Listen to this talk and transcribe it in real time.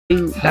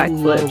Hello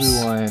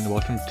backflips. everyone,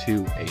 welcome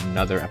to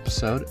another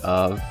episode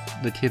of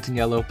The Kids in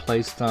Yellow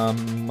Play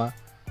Some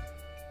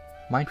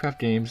Minecraft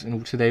games,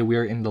 and today we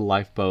are in the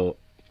Lifeboat.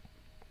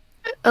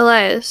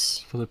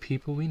 Elias. For the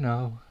people we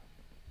know.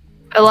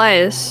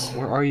 Elias.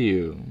 Where are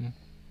you?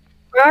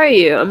 Where are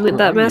you?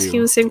 I'm asking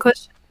you? the same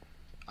question.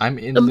 I'm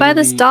by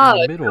this dog.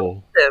 in the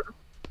middle.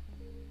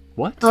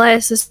 What?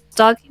 Elias, this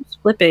dog keeps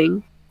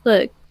flipping.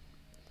 Look.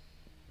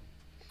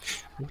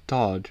 What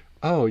dog?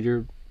 Oh,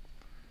 you're...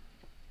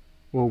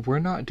 Well, we're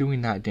not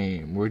doing that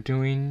game. We're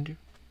doing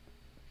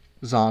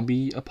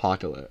Zombie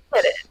Apocalypse.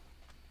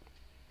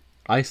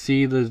 I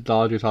see the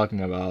dog you're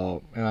talking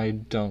about, and I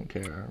don't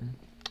care.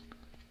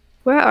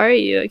 Where are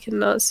you? I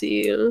cannot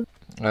see you.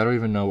 I don't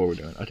even know what we're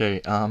doing.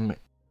 Okay,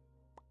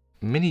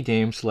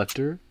 Minigames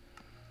selector,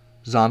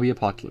 Zombie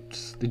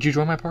Apocalypse. Did you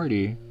join my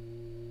party?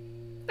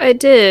 I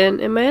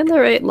did. Am I in the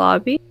right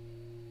lobby?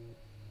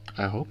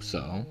 I hope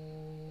so.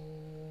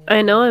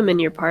 I know I'm in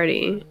your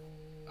party.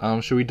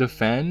 Should we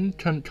defend,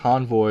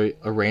 convoy,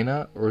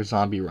 arena, or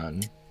zombie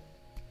run?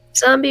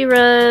 Zombie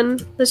run.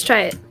 Let's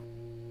try it.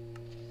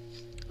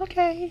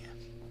 Okay.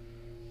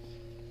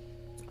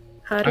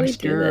 How do I'm we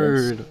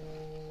scared. do this?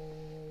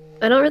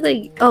 I don't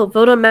really... Oh,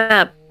 vote on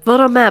map. Vote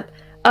on map.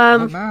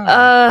 What map?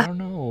 I don't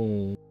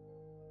know.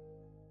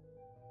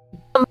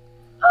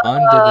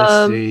 Under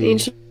the sea.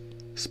 Ancient...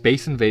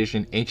 Space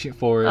invasion, ancient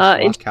forest,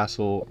 lost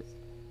castle.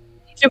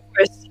 Ancient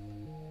forest.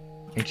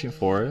 Ancient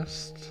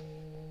forest?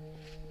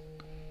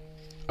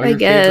 Oh, I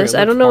guess.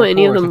 I don't know what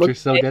any of them look like. You're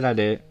so good at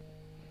it.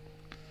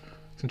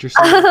 Since you're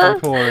so good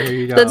at parkour, here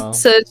you go. That's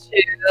so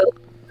true.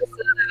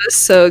 I was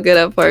so good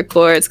at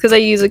parkour. It's because I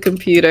use a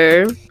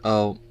computer.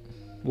 Oh.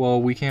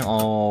 Well, we can't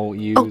all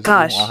use... Oh,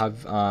 gosh. We all have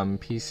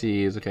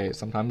PCs. Okay,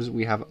 sometimes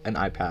we have an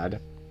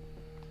iPad.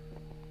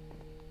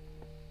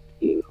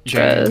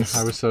 Dang,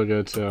 I was so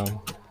good, too.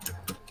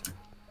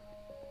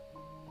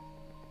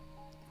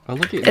 Oh,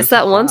 look at it's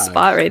that one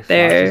spot right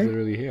there. Is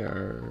literally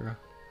here.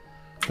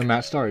 The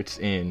match starts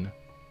in...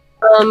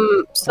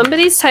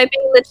 Somebody's typing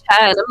in the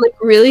chat, and I'm, like,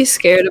 really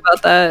scared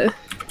about that.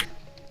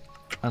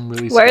 I'm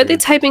really scared. Why are they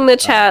typing the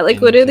chat? Like,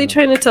 what are they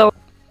trying to tell?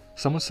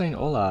 Someone's saying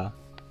hola.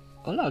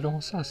 Hola,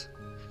 don't sus.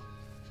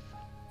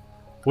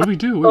 What do we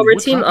do? Over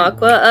Team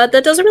Aqua?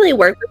 That doesn't really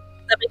work.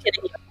 I'm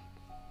kidding you.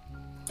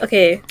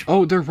 Okay.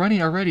 Oh, they're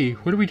running already.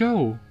 Where do we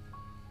go?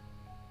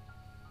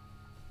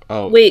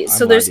 Oh, wait,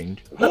 so there's...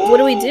 what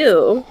do we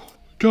do?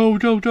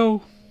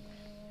 Go.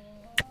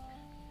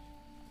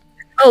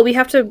 Oh, we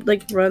have to,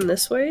 like, run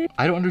this way?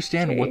 I don't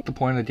understand what the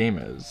point of the game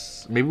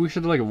is. Maybe we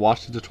should, like,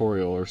 watch the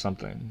tutorial or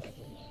something.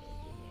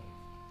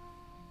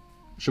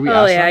 Should we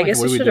ask them, I like,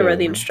 guess we should have read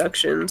the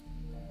instructions.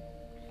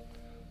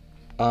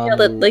 Yeah,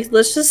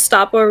 let's just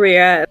stop where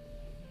we're at.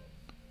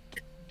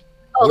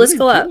 Oh, let's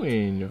go up.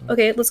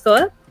 Okay, let's go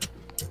up.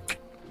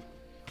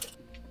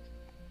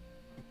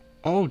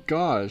 Oh,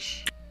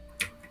 gosh.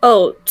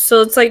 Oh,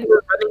 so it's like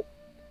we're running.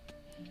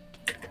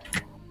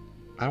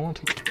 I don't want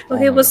to...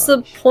 Okay, what's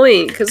the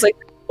point? Because, like,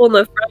 people in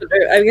the front,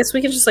 I guess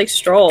we can just, like,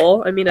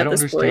 stroll. I mean, at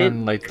this point. I don't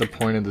understand, like, the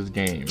point of this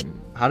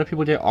game. How do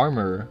people get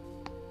armor?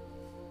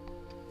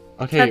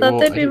 Okay, I thought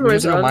there'd be more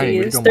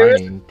zombies.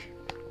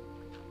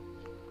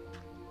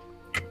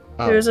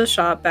 There's a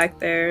shop back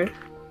there.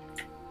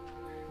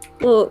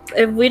 Well,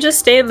 if we just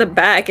stay in the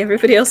back,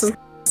 everybody else is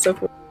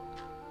stuff.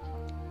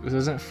 This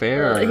isn't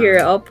fair. Here,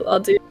 I'll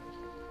do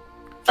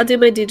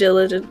my due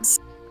diligence.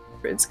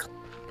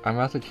 I'm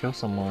about to kill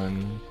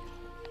someone.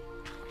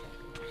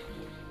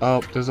 Oh,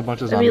 there's a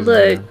bunch of I zombies. mean,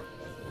 look.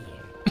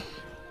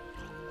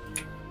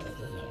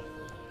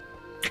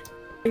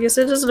 I guess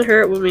it doesn't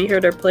hurt when we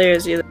hurt our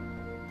players either.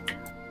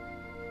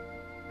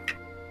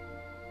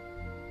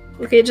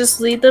 Okay, just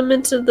lead them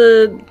into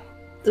the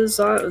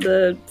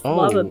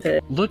lava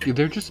pit. Look,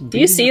 they're just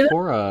beating it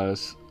for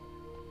us.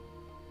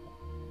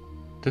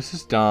 This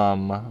is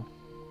dumb.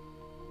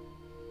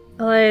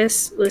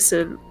 Elias,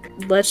 listen.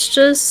 Let's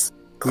just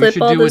clip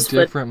all this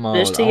footage together. I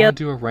want to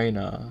do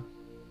arena.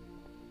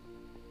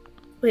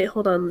 Wait,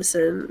 hold on.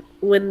 Listen.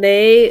 When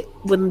they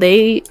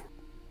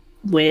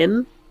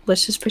win,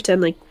 let's just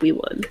pretend like we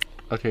won.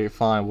 Okay,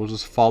 fine. We'll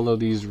just follow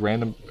these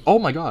random. Oh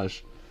my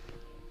gosh.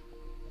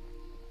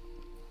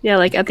 Yeah,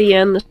 like at the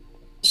end, let's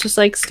just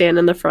like stand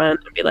in the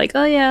front and be like,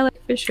 "Oh yeah,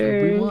 like for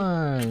sure." We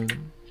won.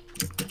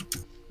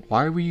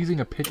 Why are we using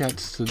a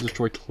pickaxe to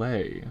destroy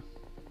clay?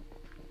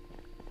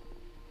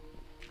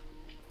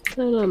 I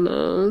don't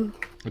know.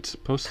 It's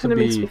supposed to Kinda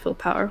be makes me feel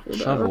powerful,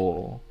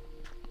 shovel.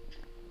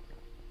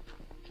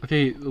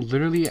 Okay,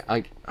 literally,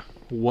 like,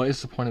 what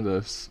is the point of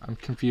this? I'm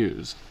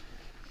confused.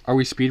 Are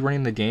we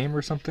speedrunning the game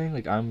or something?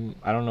 Like, I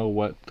don't know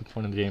what the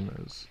point of the game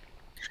is.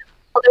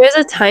 Well, there is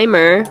a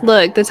timer.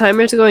 Look, the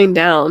timer's going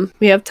down.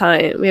 We have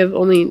time.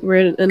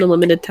 We're in a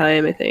limited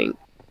time, I think.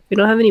 We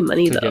don't have any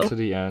money though. To get to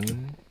the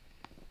end?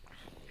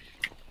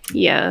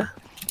 Yeah.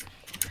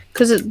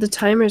 Because the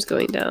timer's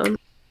going down.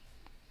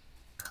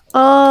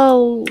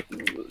 Oh,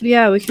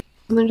 yeah, we can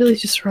literally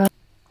just run.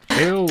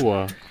 Ew.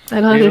 I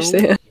don't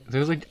understand.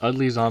 There's like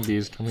ugly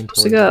zombies coming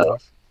towards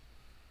us.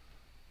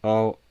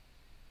 Oh,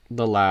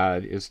 The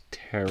lad is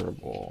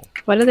terrible.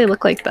 Why do they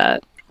look like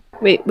that?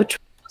 Wait, which?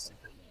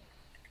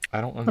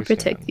 I don't I'll understand.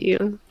 protect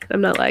you.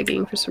 I'm not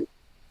lagging for some.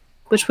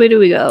 Which way do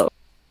we go?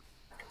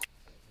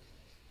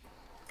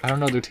 I don't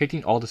know. They're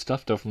taking all the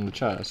stuff though from the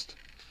chest.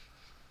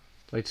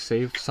 Like,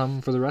 save some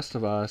for the rest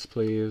of us,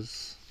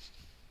 please.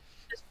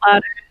 There's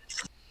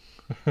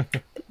ladders.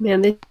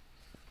 Man, they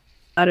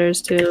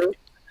ladders too.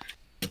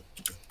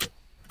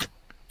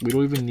 We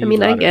don't even need. I mean,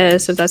 ladders. I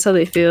guess if that's how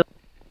they feel.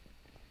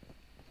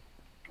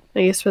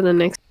 I guess for the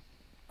next.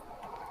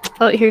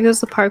 Oh, here goes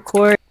the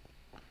parkour.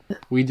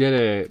 We did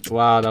it!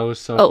 Wow, that was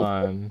so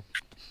fun.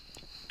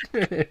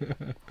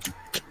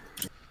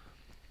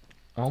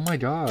 Oh my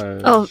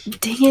gosh. Oh,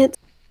 dang it.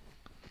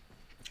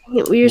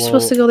 We were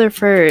supposed to go there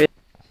first.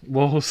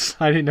 Well,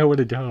 I didn't know where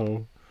to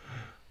go.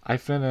 I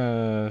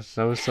finished.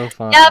 That was so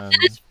fun. Yeah,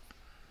 finished.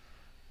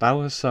 That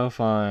was so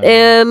fun.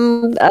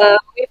 And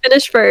we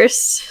finished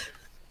first.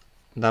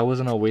 That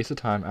wasn't a waste of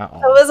time at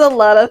all. That was a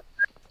lot of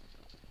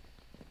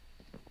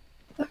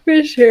fun.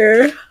 For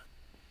sure.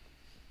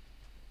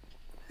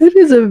 It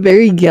is a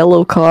very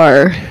yellow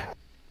car.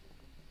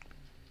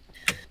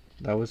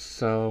 That was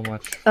so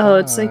much fun. Oh,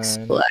 it's like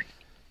black.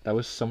 That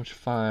was so much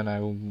fun.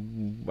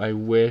 I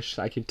wish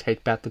I could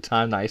take back the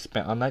time that I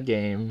spent on that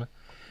game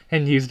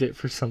and used it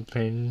for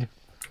something.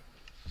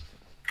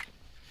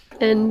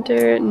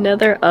 Enter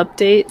another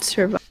update.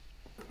 Survive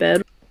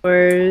Bed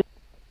Wars.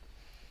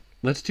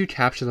 Let's do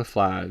capture the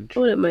flag. I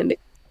wouldn't mind it.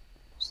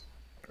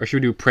 Or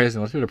should we do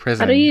prison? Let's do the prison.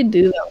 How do you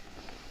do that?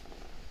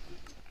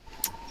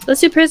 Let's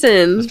do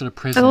prison. Let's do the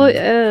prison. Oh,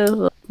 yeah.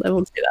 Well, I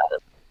won't do that.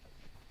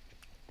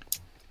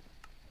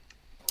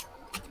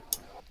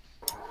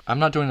 I'm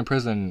not doing the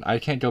prison. I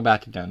can't go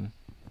back again.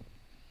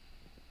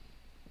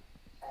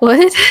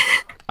 What?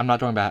 I'm not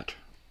going back.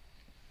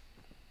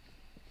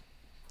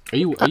 Are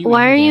you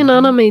why are you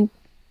not on my...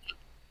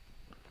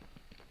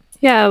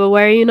 Yeah, but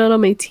why are you not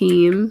on my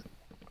team?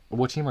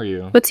 What team are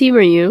you? What team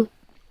are you?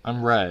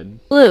 I'm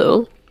red.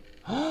 Blue.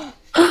 Oh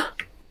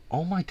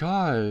my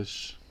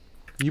gosh.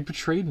 You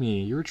betrayed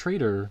me. You're a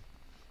traitor.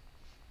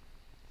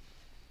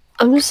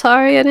 I'm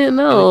sorry, I didn't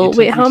know.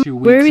 Wait,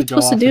 where are we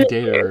supposed to do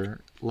it?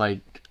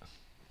 Like,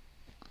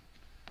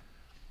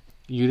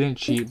 you didn't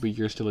cheat, but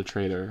you're still a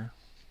traitor.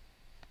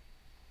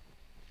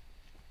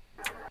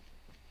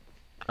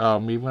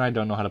 Me when I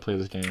don't know how to play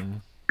this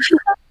game.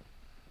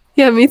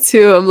 Yeah, me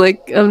too.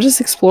 I'm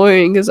just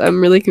exploring because I'm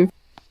really confused.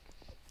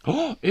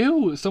 Oh,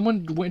 ew!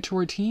 Someone went to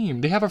our team.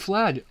 They have our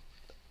flag.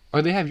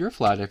 Or they have your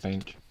flag, I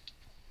think.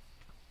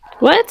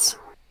 What?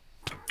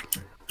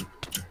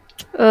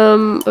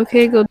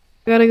 Okay,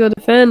 gotta go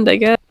defend, I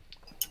guess.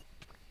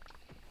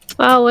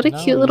 Wow, what a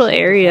cute little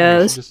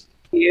area.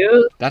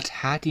 Cute. That's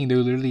hacking. They're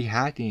literally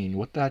hacking.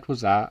 What the heck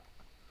was that?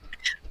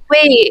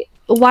 Wait,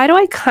 why do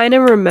I kind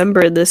of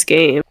remember this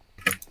game?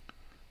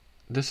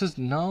 This is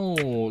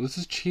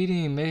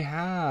cheating. They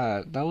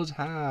hacked. That was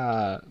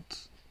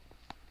hacked.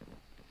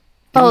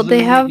 Oh,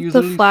 they have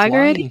the flag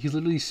already? He's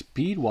literally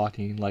speed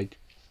walking, like,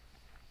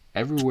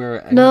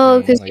 everywhere. No,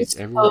 because like,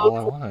 everywhere all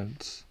at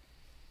once.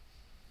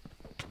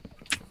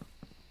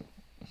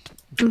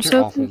 I'm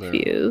so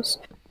confused.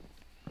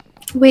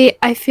 Wait,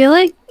 I feel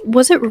like...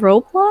 Was it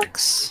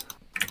Roblox?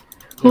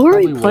 Who are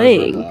we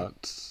playing?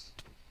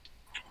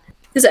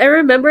 Because I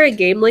remember a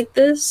game like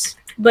this,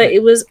 but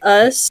it was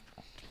us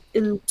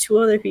and 2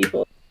 other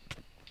people.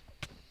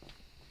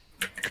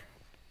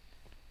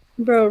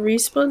 Bro,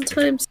 respawn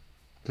times...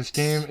 This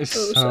game is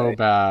so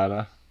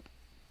bad.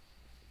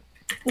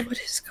 What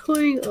is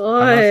going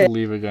on? I'm gonna have to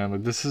leave again.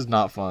 Like, this is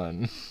not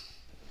fun.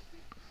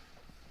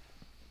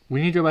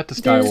 We need to go back to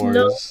Sky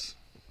Wars.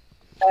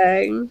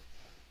 No...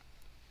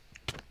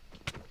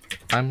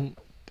 I'm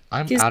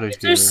out of here.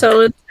 They're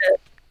so intense. I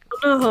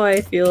don't know how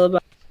I feel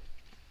about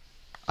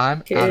I'm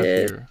out of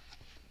here.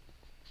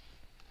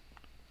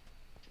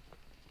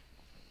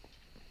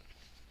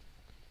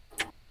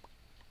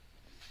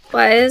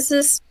 Why is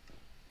this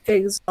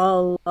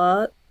exalt?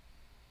 Why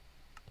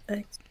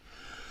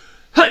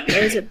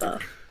is it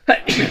buff?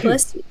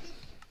 Bless you.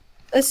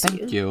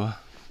 Thank you.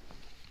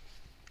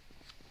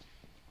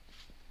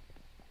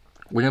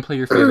 We're gonna play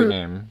your favorite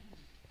game.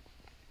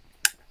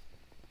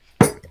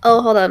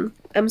 Oh, hold on.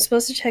 I'm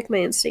supposed to check my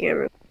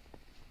Instagram.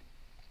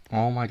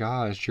 Oh my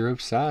gosh, you're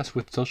obsessed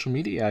with social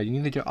media. You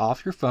need to get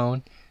off your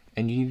phone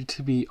and you need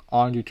to be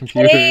on your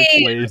computer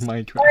playing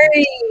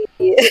Minecraft.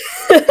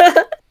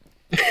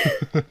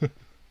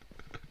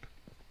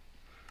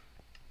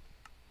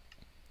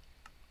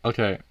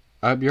 Okay,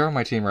 you're on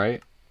my team,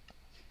 right?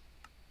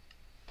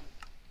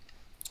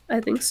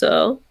 I think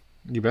so.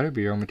 You better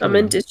be on my team. I'm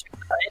in District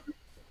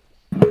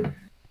 9.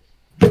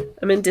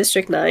 I'm in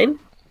District 9?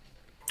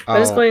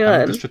 What is going on?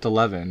 I'm in District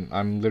 11.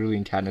 I'm literally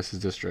in Katniss's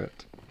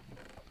district.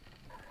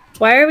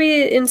 Why are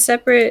we in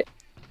separate...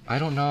 I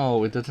don't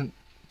know. It doesn't...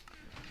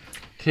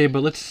 Okay,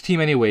 but let's just team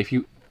anyway.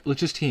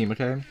 Let's just team,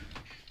 okay?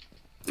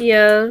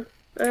 Yeah.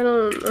 I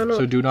don't...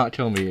 So do not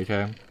kill me,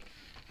 okay?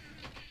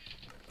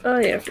 Oh,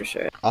 yeah, for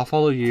sure. I'll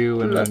follow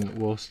you, and then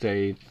we'll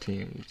stay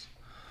teams.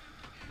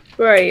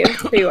 Where are you?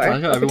 There you are. I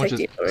like how I'll everyone's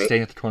protect just you.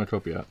 staying at the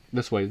cornucopia.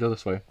 This way, go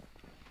this way.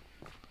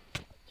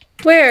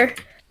 Where?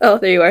 Oh,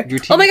 there you are.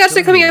 Oh my gosh,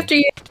 they're coming after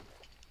you.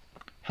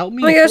 Help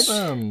me, oh my kill gosh.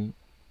 them.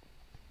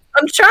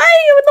 I'm trying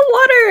with the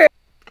water.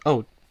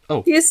 Oh.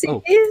 Do you see?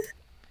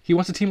 He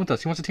wants to team with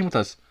us. He wants to team with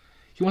us.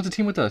 He wants to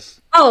team with us.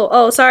 Sorry.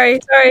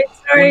 Well,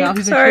 now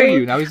he's gonna kill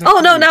you. Now he's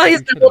gonna kill you.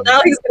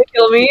 Now he's gonna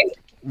kill me.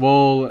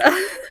 Well.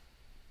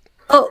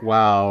 Oh.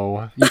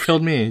 Wow. You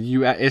killed me.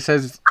 It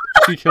says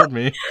you killed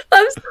me.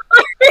 I'm sorry.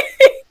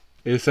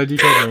 It said you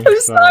killed me. I'm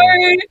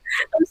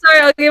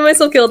sorry. I'll get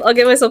myself killed.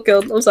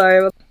 I'm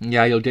sorry.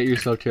 Yeah, you'll get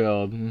yourself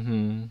killed.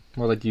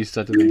 More like you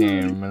stuck to the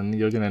game and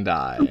you're gonna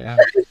die.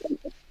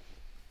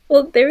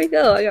 Well, there we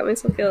go. I got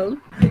myself killed.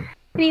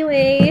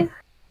 Anyway.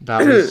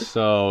 That was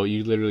so...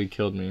 You literally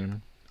killed me.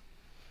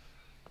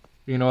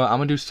 You know what? I'm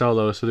gonna do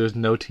solo so there's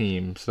no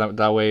team. So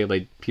that way,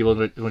 like, people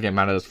don't get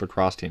mad at us for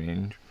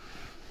cross-teaming.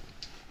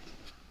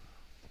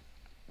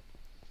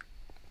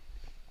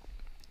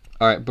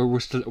 Alright, but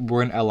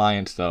we're an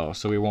alliance though,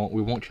 so we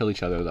won't kill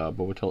each other though,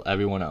 but we'll kill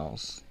everyone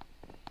else.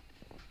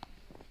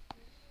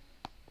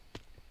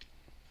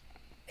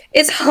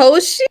 It's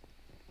Hoshi?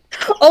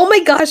 Oh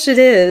my gosh, it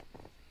is.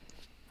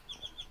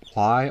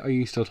 Why are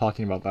you still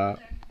talking about that?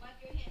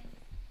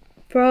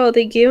 Bro,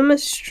 they gave him a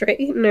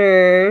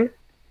straightener.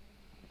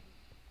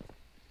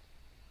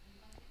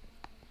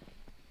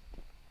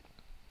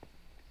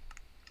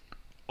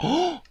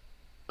 Oh,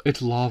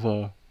 it's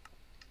lava.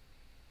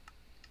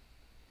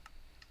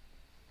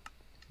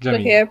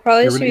 Jemmie, okay, I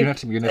probably should you're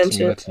next to me. You're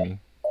next to me.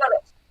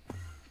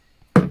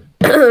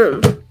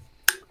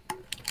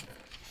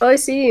 Oh, I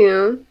see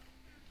you.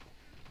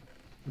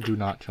 Do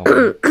not kill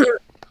me.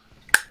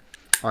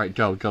 Alright,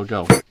 go.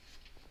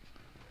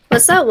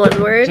 What's that one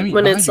word Jemmie,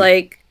 when it's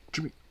like...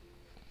 Jemmie.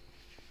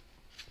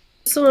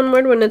 What's the one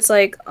word when it's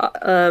like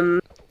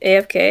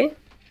AFK?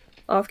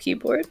 Off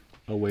keyboard?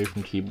 Away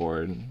from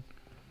keyboard.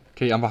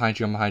 Okay, I'm behind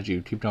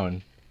you. Keep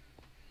going.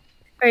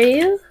 Are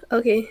you?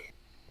 Okay.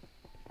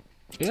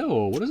 Ew,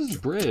 what is this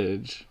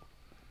bridge?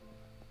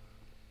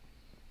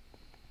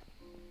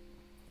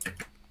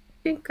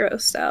 Get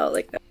grossed out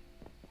like that.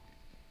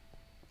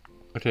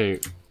 Okay,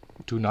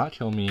 do not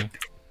kill me,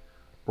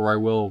 or I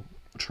will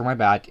turn my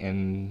back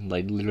and,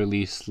 like,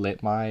 literally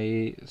slit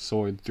my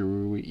sword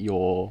through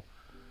your...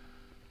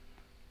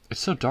 It's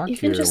so dark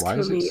here. Why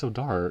is it so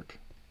dark?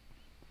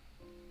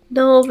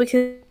 No,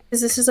 because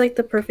this is, like,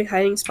 the perfect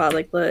hiding spot.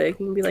 Like, look, you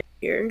can be, like,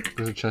 here.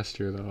 There's a chest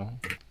here, though.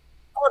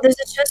 Oh, there's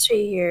a chest right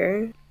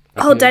here.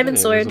 Oh, diamond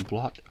sword. There's a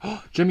block.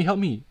 Oh, Jemmie, help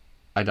me.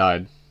 I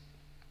died.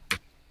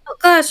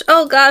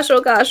 Oh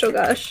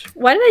gosh.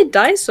 Why did I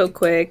die so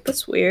quick?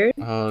 That's weird.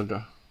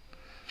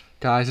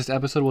 Guys, this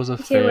episode was a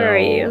fail. Where are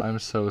you? I'm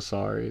so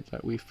sorry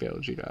that we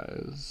failed you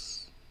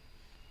guys.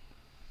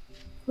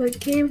 What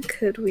game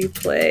could we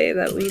play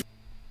that we...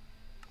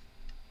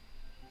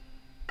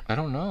 I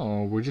don't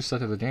know. We're just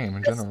stuck at the game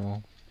in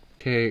general.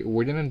 Okay,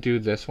 we're gonna do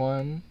this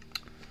one.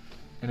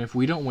 And if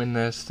we don't win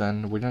this,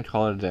 then we're gonna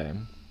call it a day.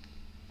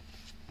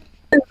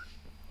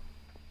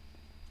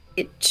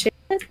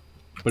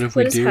 But if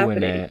we do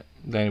win it,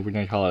 then we're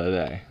gonna call it a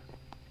day.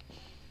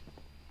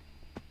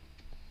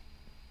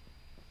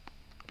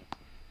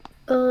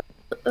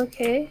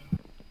 Okay.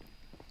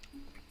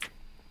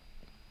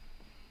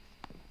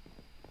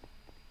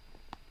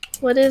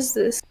 What is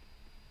this?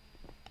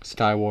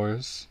 Sky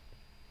Wars.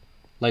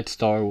 Like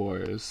Star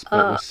Wars,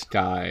 but with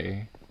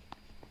sky.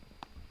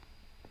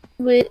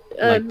 With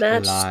like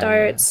match Elias.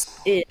 starts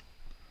in...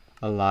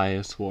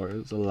 Elias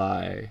Wars.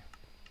 Elias.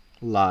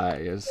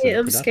 Yeah,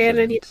 I'm scared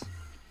of you.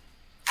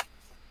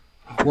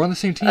 We're on the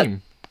same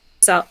team.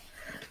 So.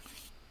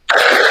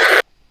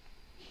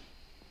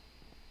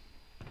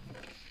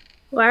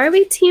 Why are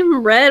we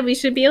team red? We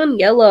should be on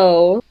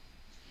yellow.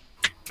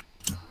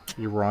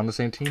 You were on the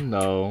same team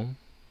though.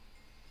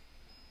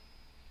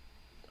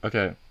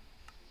 Okay.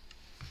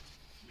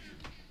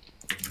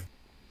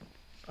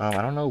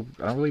 I don't know.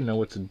 I don't really know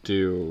what to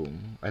do.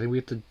 I think we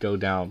have to go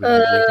down. We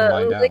have to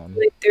lie down.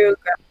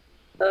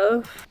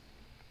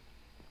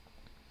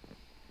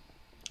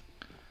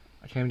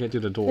 I can't even get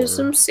through the door. There's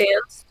some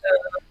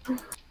sandstone.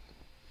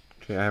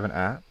 Okay, I have an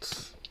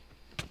axe.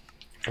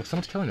 Oh,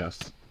 someone's killing us.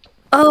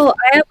 Oh,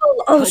 I have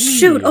a... Oh,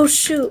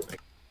 shoot.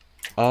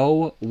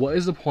 Oh, what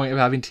is the point of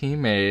having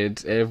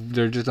teammates if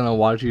they're just gonna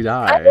watch you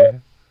die?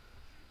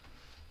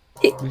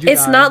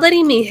 It's not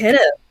letting me hit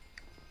him.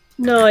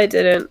 No, I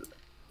didn't.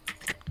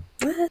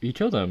 What? You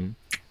killed him.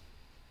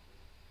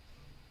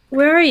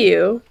 Where are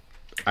you?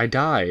 I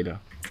died.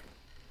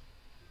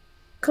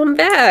 Come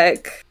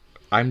back.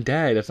 I'm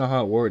dead. That's not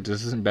how it works.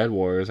 This isn't Bed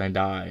Wars. I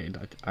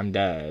died. I'm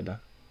dead.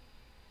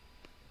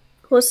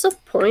 What's the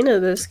point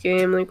of this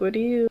game? Like, what do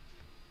you...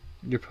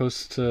 You're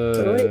supposed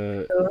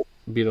to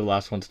be the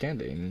last one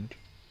standing.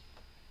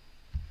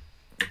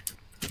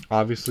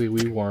 Obviously,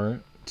 we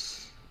weren't.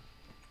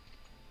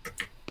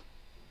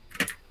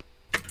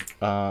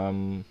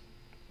 Jemmie,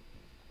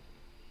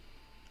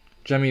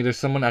 there's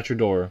someone at your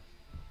door.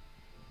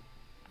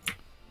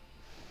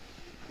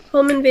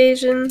 Home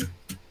invasion.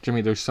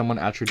 Jemmie, there's someone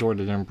at your door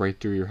that didn't break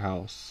through your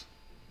house.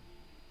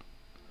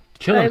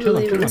 Kill him, kill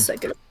him, kill him.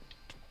 Second.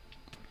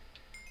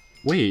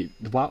 Wait,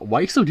 why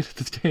are you so good at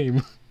this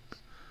game?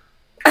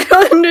 I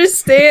don't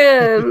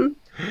understand.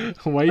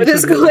 Why are you what so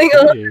is good going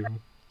at this on? game?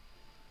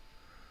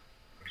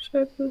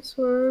 Check this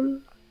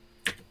one.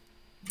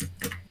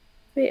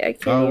 Wait, I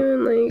can't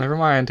even like. Never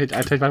mind.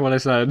 I take back what I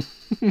said.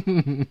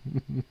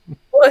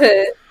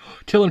 What?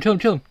 Kill him! Kill him!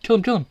 Kill him! Kill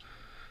him! Kill him!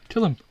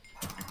 Kill him!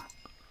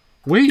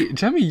 Wait,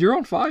 Jemmie, you're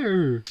on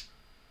fire.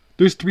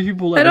 There's 3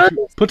 people left.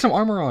 Put some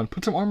armor on.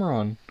 Put some armor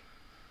on.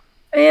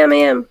 I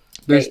am.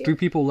 There's 3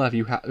 people left.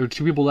 There's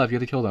 2 people left. You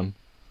have to kill them.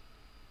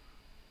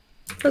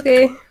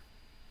 Okay.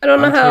 I don't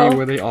know I'll how. tell you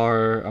where they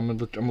are. I'm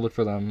gonna look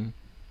for them.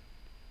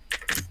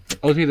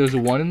 Okay, there's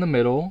one in the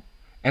middle,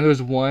 and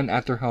there's one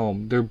at their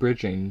home. They're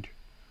bridging.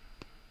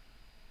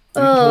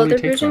 Oh, they're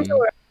bridging to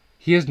where?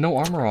 He has no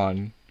armor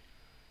on.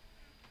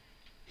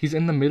 He's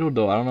in the middle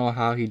though. I don't know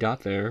how he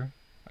got there.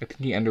 I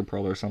think he ender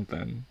pearl or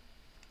something.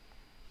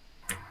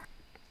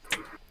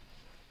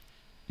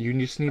 You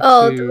just need to.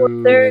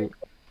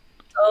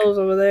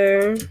 Over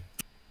there.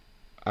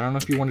 I don't know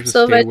if you want to just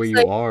stay where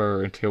you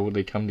are until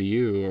they come to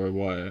you or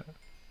what.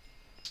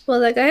 Well,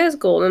 that guy has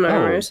golden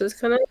armor, so it's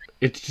kind of.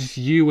 It's just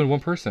you and one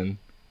person.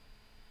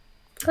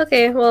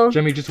 Okay, well.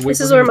 Jemmie, just wait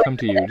for him to come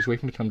to you. Just wait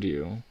for him to come to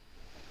you.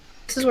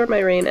 This is where my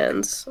reign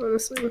ends,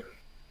 honestly.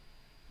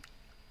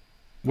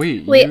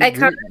 Wait,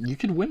 you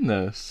could win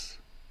this.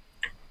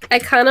 I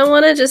kind of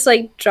want to just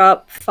like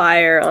drop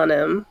fire on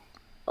him,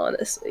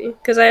 honestly,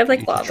 because I have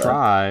like lava.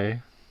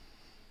 Try.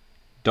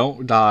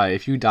 Don't die.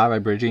 If you die by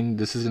bridging,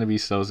 this is gonna be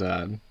so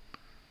sad.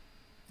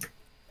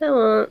 I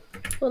won't.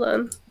 Hold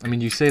on. I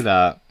mean, you say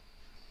that.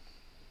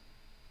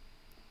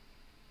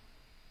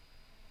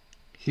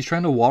 He's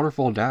trying to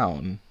waterfall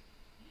down.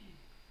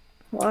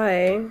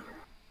 Why?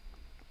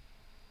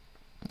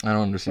 I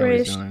don't understand what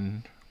he's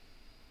doing.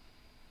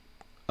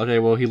 Okay,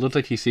 well, he looks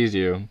like he sees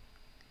you.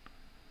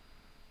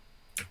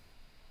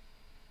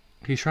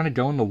 He's trying to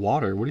go in the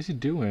water. What is he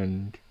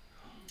doing?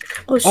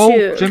 Oh, shoot.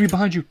 Oh, Jemmie,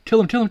 behind you. Kill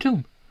him, kill him, kill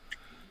him.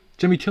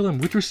 Jemmie, kill him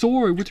with your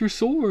sword, with your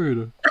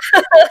sword.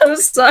 I'm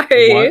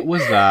sorry. What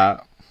was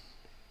that?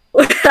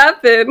 What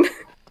happened?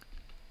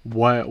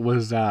 What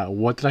was that?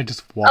 What did I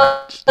just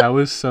watch? That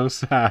was so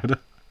sad.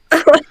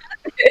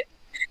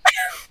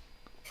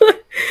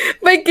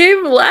 My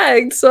game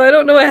lagged, so I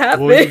don't know what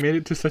happened. Well, you made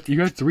it to such. You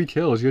had 3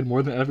 kills. You had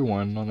more than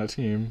everyone on that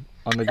team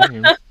on the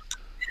game.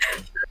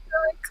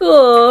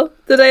 Cool.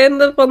 Did I end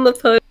up on the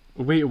post?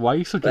 Wait, why are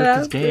you so good at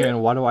this game,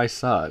 and why do I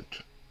suck?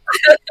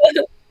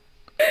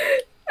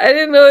 I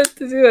didn't know what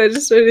to do. I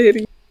just started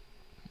hitting.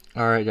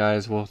 Alright,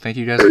 guys. Well, thank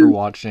you guys for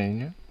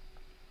watching.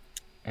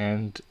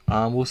 And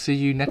we'll see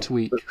you next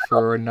week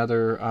for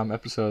another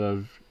episode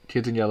of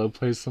Kids in Yellow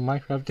Plays Some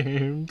Minecraft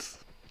Games.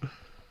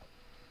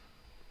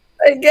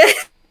 I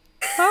guess.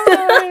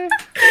 Bye!